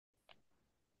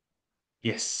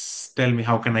Yes, tell me,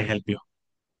 how can I help you?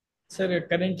 Sir,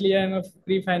 currently I am a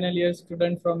pre-final year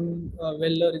student from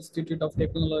Vellore Institute of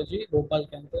Technology, Bhopal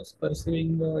campus,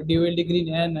 pursuing dual degree in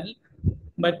AML.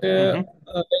 But Mm-hmm.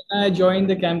 when I joined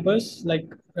the campus,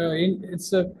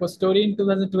 it's a story in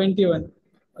 2021,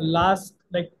 last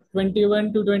like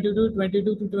 21 to 22,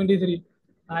 22 to 23.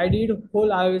 I did whole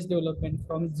iOS development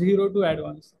from zero to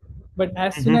advanced. But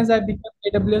as soon Mm-hmm. as I became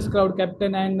AWS Cloud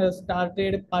Captain and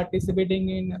started participating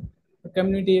in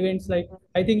community events like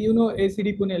I think you know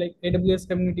ACD Pune, like AWS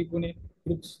Community Pune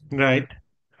groups. Right,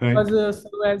 right. Was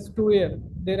so as 2 year.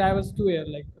 There I was 2 year.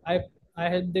 I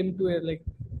helped them 2 year.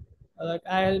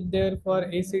 I helped there for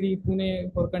ACD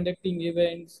Pune for conducting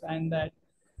events and that.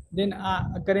 Then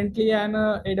currently I'm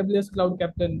a AWS Cloud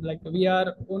Captain. Like we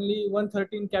are only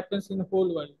 113 captains in the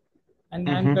whole world, and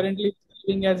I'm Mm-hmm. currently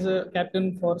serving as a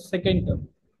captain for second term.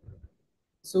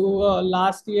 So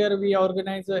last year we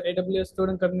organized a AWS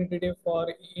Student Community Day for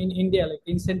in India, like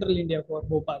in Central India for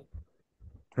Bhopal.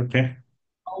 Okay,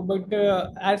 But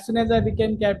as soon as I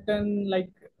became captain,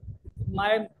 like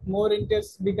my more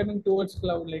interest becoming towards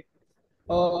cloud.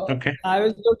 okay. I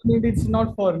was looking it's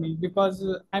not for me because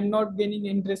I'm not gaining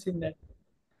interest in that.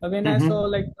 When I saw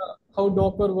Mm-hmm. how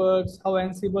Docker works, how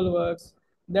Ansible works,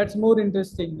 that's more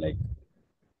interesting. Like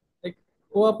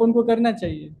वो अपन को करना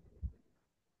चाहिए.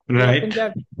 ये अपन Right. क्या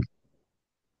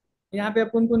यहाँ पे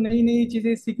अपन को नई नई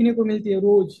चीजें सीखने को मिलती है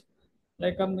रोज.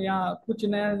 हम यहाँ कुछ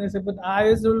नया जैसे पता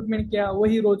iOS डेवलपमेंट क्या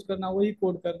वही रोज करना वही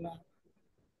कोड करना.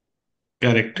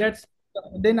 Correct. That's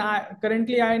then I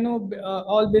currently I know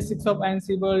all basics of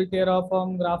Ansible,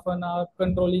 Terraform, Grafana,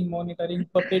 controlling, monitoring,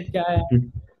 Puppet क्या है,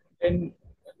 Mhm. and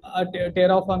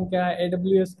Terraform क्या है,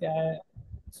 AWS क्या है.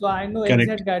 So I know Correct.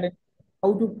 exact guidance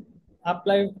how to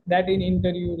apply that in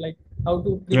interview, like how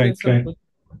to prepare Right, some right. questions.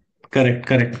 Correct,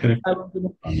 correct, correct. I want to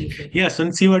know from you, sir. Yeah,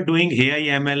 since you are doing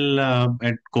AI/ML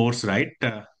at course, right?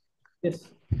 Yes,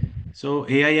 So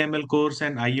AI/ML course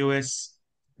and iOS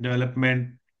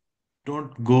development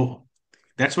don't go.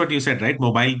 That's what you said, right?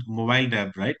 Mobile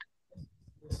dev, right?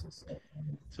 yes, yes, sir.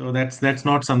 So that's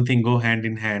not something go hand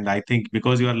in hand. I think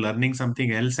because you are learning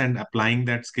something else and applying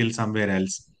that skill somewhere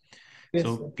else.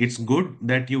 Yes, sir. So it's good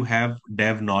that you have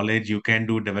dev knowledge. You can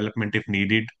do development if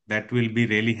needed. That will be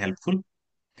really helpful.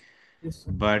 Yes,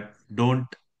 sir. But don't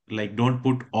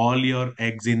put all your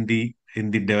eggs in the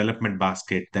development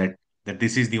basket that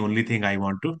this is the only thing I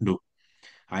want to do.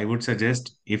 I would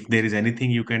suggest if there is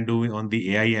anything you can do on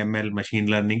the AI ML machine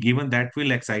learning, even that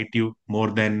will excite you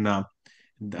more than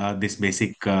this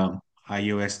basic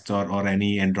iOS or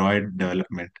any Android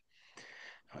development.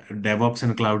 DevOps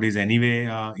and cloud is anyway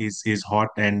is hot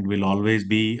and will always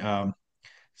be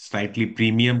slightly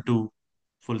premium to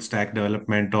full stack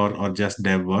development or just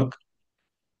dev work.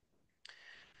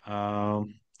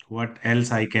 Um, what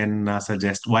else I can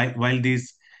suggest? While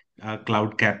these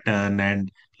cloud captain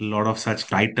and a lot of such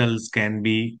titles can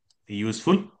be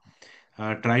useful,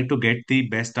 try to get the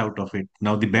best out of it.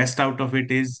 Now, the best out of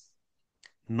it is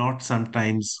not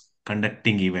sometimes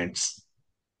conducting events.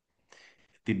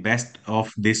 The best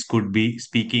of this could be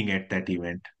speaking at that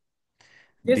event.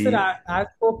 Yes, sir. The I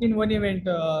spoke in one event.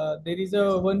 There is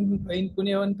a one in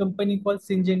Pune, one company called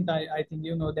Syngenta. I think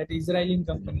you know that Israeli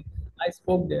company. I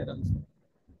spoke there also.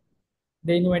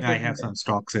 They I invited me have there. some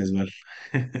stocks as well.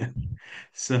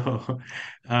 So,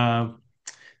 um,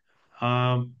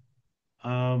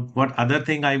 um, what other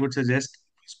thing I would suggest?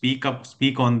 Speak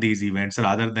on these events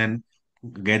rather than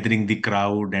gathering the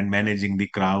crowd and managing the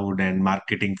crowd and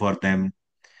marketing for them.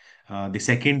 The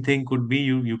second thing could be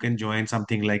you can join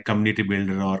something like Community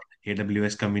Builder or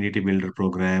AWS Community Builder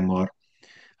program or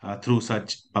through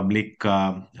such public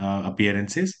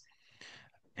appearances.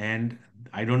 And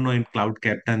I don't know in Cloud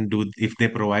Captain do if they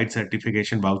provide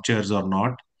certification vouchers or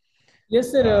not.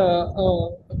 Yes, sir. Uh,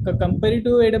 Compared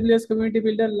to AWS Community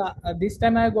Builder, this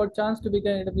time I got chance to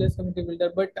become AWS Community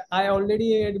Builder, but I already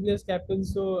AWS Captain,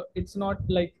 so it's not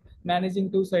like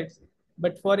managing two sides.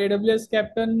 But for AWS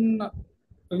Captain,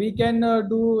 we can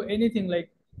do anything. Like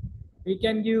we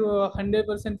can give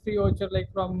 100% free voucher,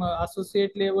 like from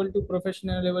associate level to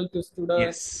professional level to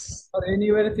students yes, or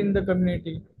anywhere in the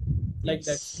community, like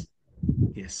that. yes.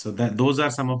 Yes, so that those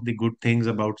are some of the good things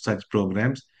about such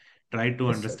programs. Try to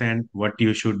Yes, sir. understand what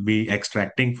you should be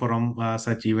extracting from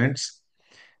such events,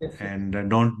 Yes, sir. and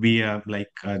don't be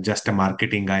just a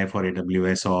marketing guy for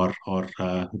AWS or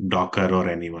Docker or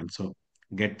anyone. So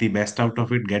get the best out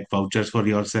of it. Get vouchers for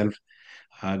yourself.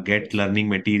 Get Yes. learning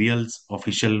materials,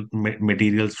 official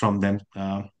materials from them.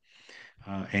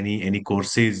 Any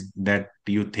courses that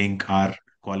you think are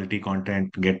quality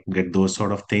content. Get those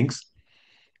sort of things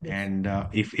Yes. And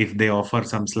if they offer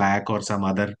some Slack or some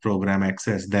other program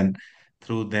access, then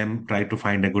through them try to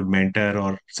find a good mentor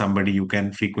or somebody you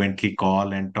can frequently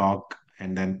call and talk,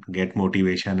 and then get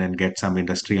motivation and get some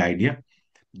industry idea.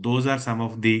 Those are some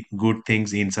of the good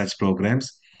things in such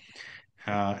programs.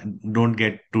 uh, don't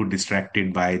get too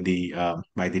distracted by the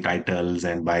titles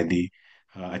and by the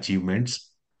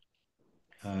achievements.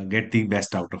 Get the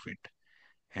best out of it.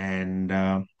 And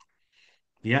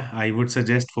yeah, I would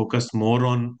suggest focus more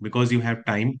on, because you have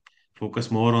time,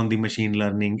 focus more on the machine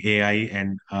learning, AI,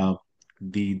 and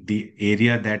the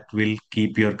area that will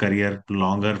keep your career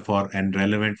longer for and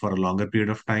relevant for a longer period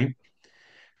of time.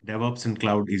 DevOps and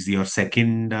cloud is your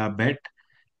second bet.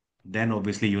 Then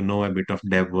obviously you know a bit of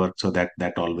dev work, so that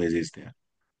always is there.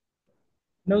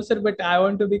 No, sir, but I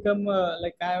want to become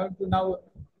like I want to now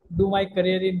do my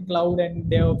career in cloud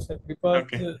and DevOps, sir, because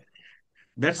Okay.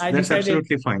 I That's decided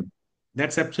absolutely fine.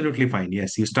 That's absolutely fine.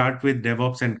 Yes, you start with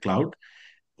DevOps and cloud.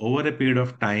 Over a period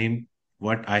of time,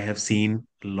 what I have seen,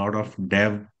 a lot of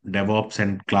DevOps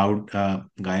and cloud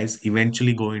guys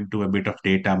eventually go into a bit of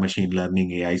data, machine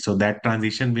learning, AI. So that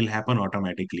transition will happen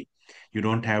automatically. You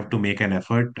don't have to make an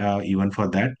effort even for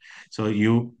that. So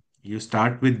you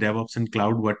start with DevOps and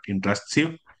cloud, what interests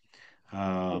you,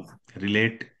 uh,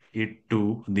 relate it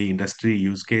to the industry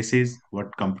use cases,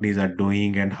 what companies are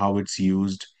doing and how it's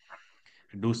used.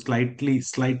 Do slightly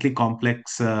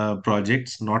complex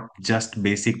projects, not just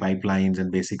basic pipelines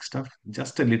and basic stuff,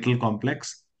 just a little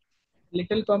complex.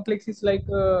 little complex is like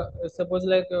suppose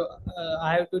like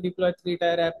I have to deploy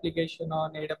three-tier application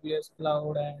on AWS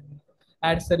cloud and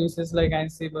add services like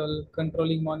Ansible,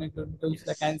 controlling monitoring tools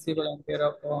like Yes, Ansible and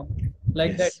Terraform,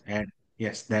 like that. yes, and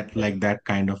yes, that like that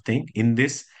kind of thing. In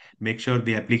this, make sure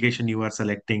the application you are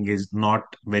selecting is not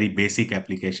very basic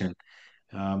application.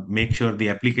 Make sure the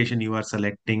application you are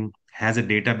selecting has a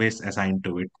database assigned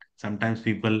to it. Sometimes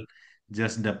people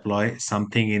just deploy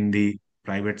something in the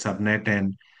private subnet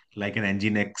and like an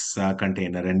Nginx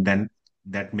container, and then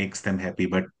that makes them happy.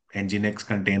 But Nginx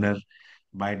container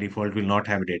by default will not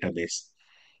have a database.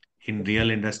 In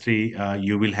real industry,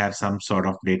 you will have some sort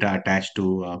of data attached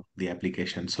to the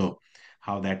application. So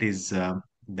how that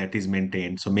is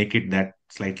maintained. So make it that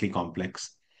slightly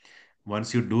complex.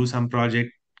 Once you do some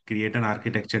project, create an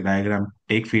architecture diagram,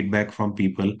 take feedback from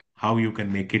people, how you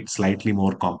can make it slightly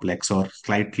more complex or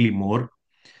slightly more,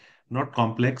 not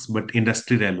complex, but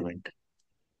industry relevant,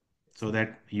 so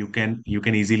that you can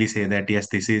easily say that yes,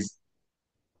 this is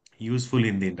useful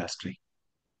in the industry.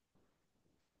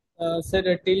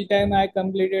 Sir, till time I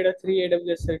completed a three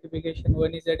AWS certification.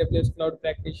 One is AWS Cloud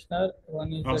Practitioner,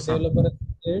 one is a Awesome. Developer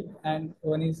Associate, and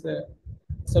one is a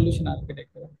Solution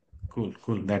Architect. Cool,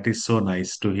 cool. That is so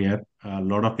nice to hear. A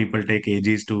lot of people take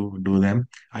ages to do them.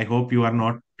 I hope you are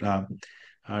not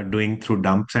doing through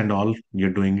dumps and all.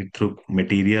 You're doing it through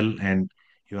material and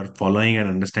you are following and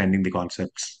understanding the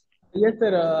concepts. Yes,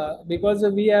 sir. Because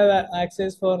we have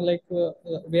access for like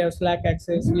we have Slack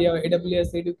access, we have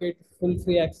AWS Educate full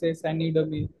free access and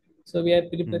UW. So we are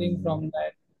preparing Hmm. from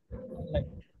that. Like,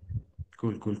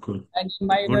 Cool, cool, cool. and in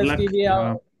my Good luck. university, we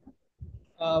have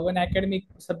one academic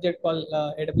subject called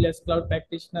AWS Cloud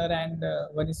Practitioner, and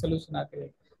one is Solution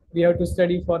Architect. We have to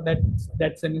study for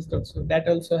that semester, so that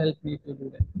also helped me to do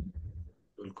that.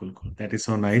 Cool, cool, cool. That is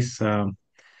so nice.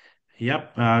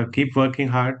 Yep. Keep working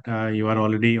hard. You are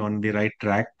already on the right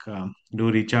track.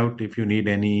 Do reach out if you need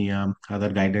any other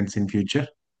guidance in future.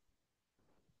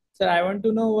 Sir, I want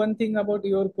to know one thing about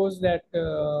your course, that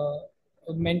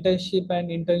mentorship and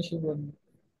internship one.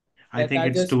 I That think I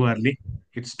it's just too early.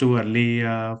 It's too early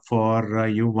for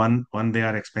you. One, they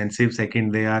are expensive.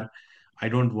 Second, they are. I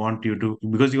don't want you to,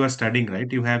 because you are studying,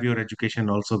 right? You have your education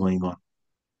also going on,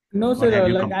 no, or sir. have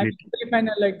you Like I'm completed?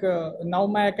 final. Like now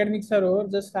my academics are over.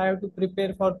 Just I have to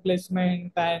prepare for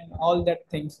placement and all that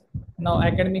things. Now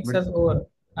academics But are over.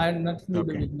 I have nothing to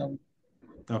do okay, with now.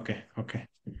 okay, okay.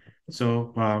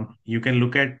 So you can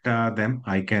look at them.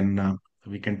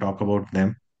 We can talk about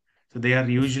them. So they are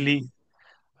usually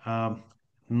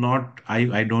not.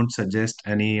 I don't suggest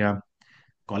any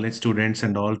college students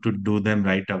and all to do them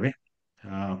right away.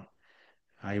 Uh,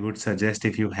 I would suggest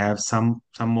if you have some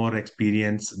more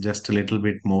experience, just a little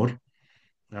bit more,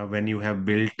 when you have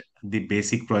built the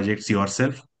basic projects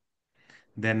yourself,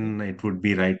 then it would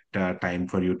be right time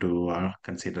for you to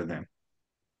consider them.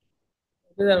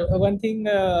 One thing,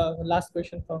 last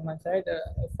question from my side.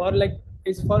 For like,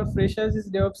 is for freshers, is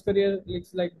DevOps career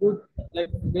it's like good? Like,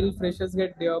 will freshers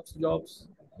get DevOps jobs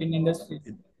in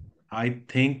industries? I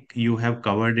think you have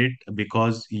covered it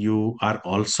because you are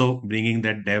also bringing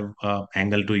that dev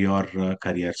angle to your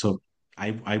career. So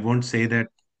I won't say that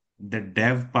the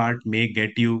dev part may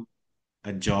get you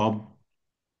a job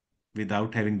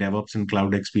without having DevOps and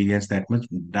cloud experience that much.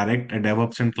 Direct a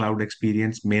DevOps and cloud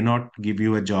experience may not give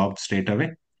you a job straight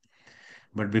away,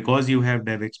 but because you have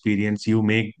dev experience, you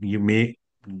may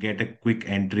get a quick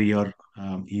entry or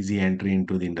easy entry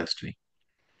into the industry.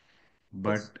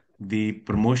 Yes. But the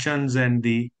promotions and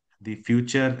the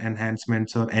future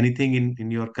enhancements or anything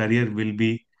in your career will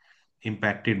be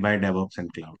impacted by DevOps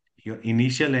and cloud. Your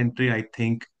initial entry, I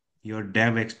think your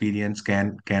dev experience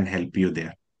can help you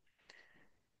there.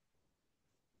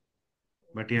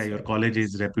 But yeah, Yes, your sir. college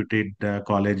is reputed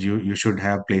college. You should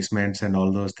have placements and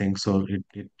all those things, so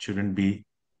it shouldn't be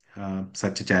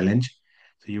such a challenge.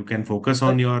 So you can focus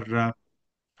on But your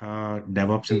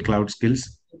DevOps and cloud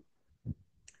skills,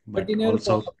 But but in your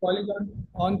also college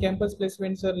on campus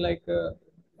placements are like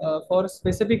for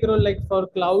specific role, like for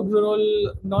cloud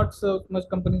role, not so much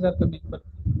companies are coming. But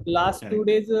last correct. 2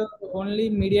 days, only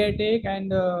MediaTek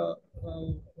and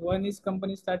one is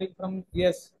company starting from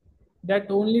yes, that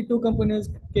only two companies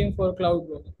came for cloud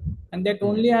role, and that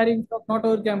only Hmm. hiring from not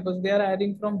our campus. They are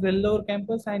hiring from Vellore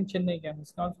campus and Chennai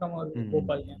campus, not from our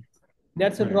Bhopal Hmm. campus.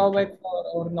 That's a Right. drawback for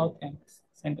our North campus,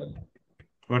 Central.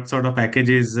 What sort of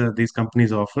packages these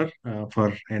companies offer for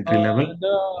entry level?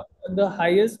 The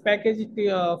highest package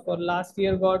for last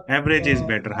year got Average is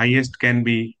better. Highest can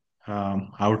be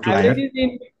average outlier. is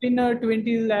in between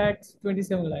 20 lakhs,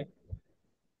 27 lakh.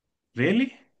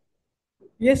 Really?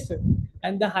 Yes, sir.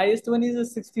 And the highest one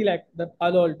is 60 lakh, the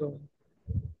Palo Alto one.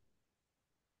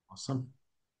 Awesome.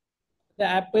 The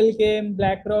Apple came,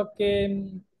 BlackRock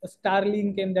came,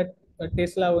 Starlink came, that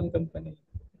Tesla one company.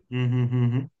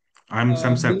 Mm-hmm. I'm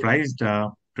Bill, surprised.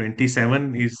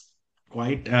 27 is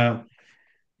quite a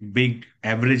big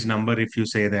average number if you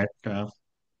say that.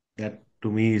 That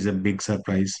to me is a big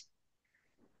surprise.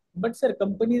 but sir,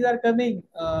 companies are coming,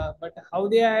 but how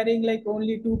they are hiring like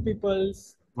only two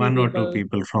peoples, three One or two people,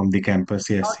 people from the campus.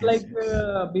 Yes, not yes, like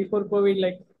yes. before COVID,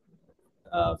 like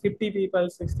 50 people,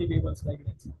 60 people, like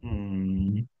that.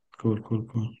 Hmm. Cool, cool,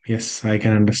 cool. Yes, I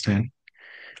can understand.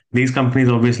 These companies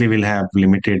obviously will have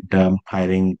limited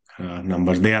hiring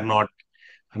numbers. They are not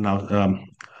now,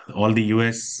 all the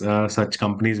US such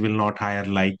companies will not hire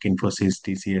like Infosys,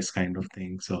 TCS kind of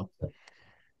thing. So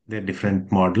they're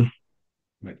different model.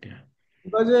 But yeah.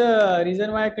 Because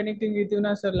reason why I connecting with you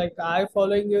now, sir, like I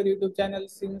following your YouTube channel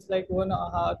since like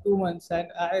 2 months, and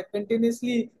I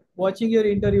continuously watching your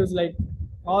interviews, like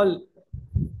all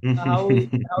how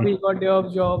we got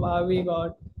job, how we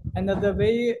got, and the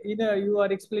way you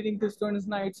are explaining to students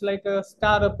now, it's like a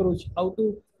star approach, how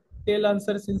to tell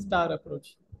answers in star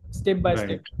approach, step by Right.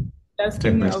 step. Last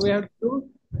Step thing by we step. have to do,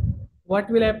 what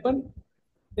will happen,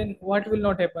 then what will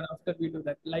not happen after we do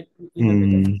that, like either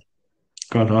way. Hmm.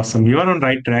 God, awesome. You are on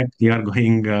right track. You are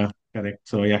going correct.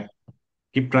 So yeah,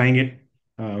 keep trying it.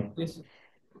 Uh, Yes.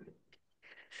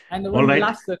 And all one right.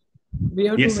 last, sir, we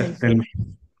have to Yes, sir. Tell mention. me.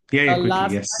 Yeah, yeah, quickly.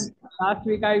 Last Yes. last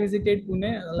week I visited Pune.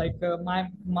 Like my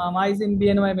mama is in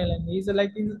BNY Mellon. He's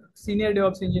like in senior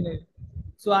DevOps engineer.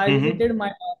 So I Mm-hmm. visited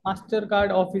my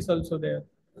Mastercard office also there,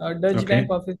 Dutch Bank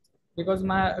Okay. office, because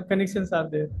my connections are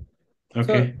there.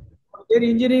 So Okay. their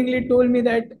engineering lead told me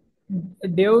that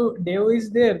Dev is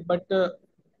there, but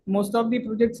most of the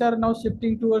projects are now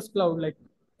shifting towards cloud, like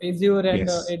Azure and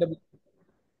Yes. AWS.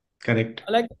 Correct.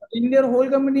 Like in their whole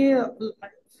company,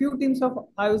 few teams of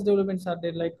iOS developments are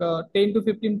there, like 10 to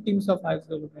 15 teams of iOS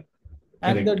development,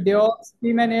 and the Correct. DevOps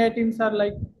team and AI teams are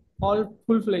like all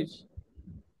full-fledged,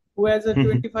 who has a Mhm.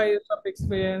 25 years of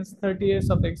experience, 30 years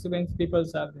of experience. People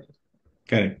are there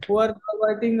Correct. who are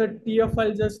writing a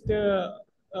TFL, just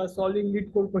solving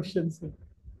lead code questions.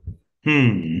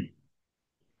 Hmm.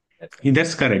 That's it.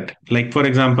 That's correct. Like for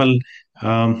example,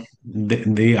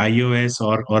 the iOS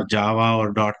or Java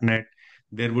or .NET,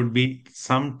 there would be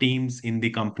some teams in the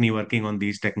company working on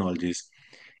these technologies.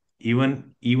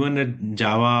 Even a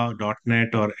Java,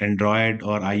 .NET or Android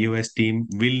or iOS team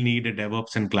will need a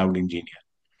DevOps and cloud engineer.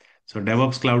 So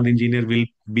DevOps cloud engineer will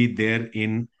be there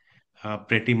in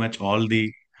pretty much all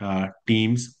the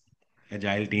teams,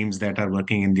 agile teams that are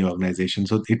working in the organization.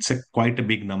 So it's a quite a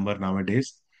big number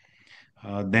nowadays.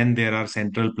 Then there are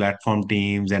central platform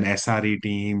teams and SRE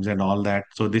teams and all that.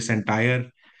 So this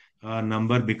entire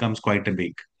number becomes quite a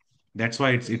big. That's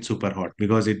why it's super hot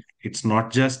because it's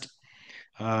not just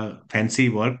fancy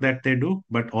work that they do,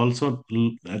 but also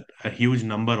a huge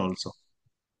number also.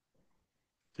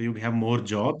 So you have more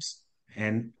jobs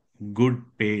and good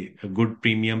pay, good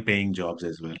premium paying jobs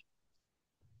as well.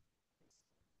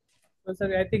 So,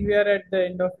 sir, I think we are at the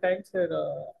end of time, sir.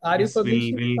 Are you Yes, we'll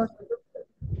publishing? will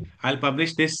I'll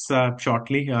publish this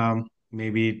shortly,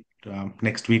 maybe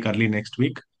next week, early next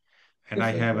week. And Yes,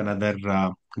 I sir. have another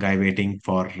guy waiting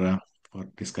for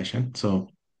discussion. So,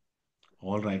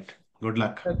 all right. Good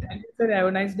luck. Thank you, sir. Have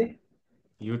a nice day.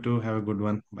 You too. Have a good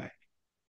one. Bye.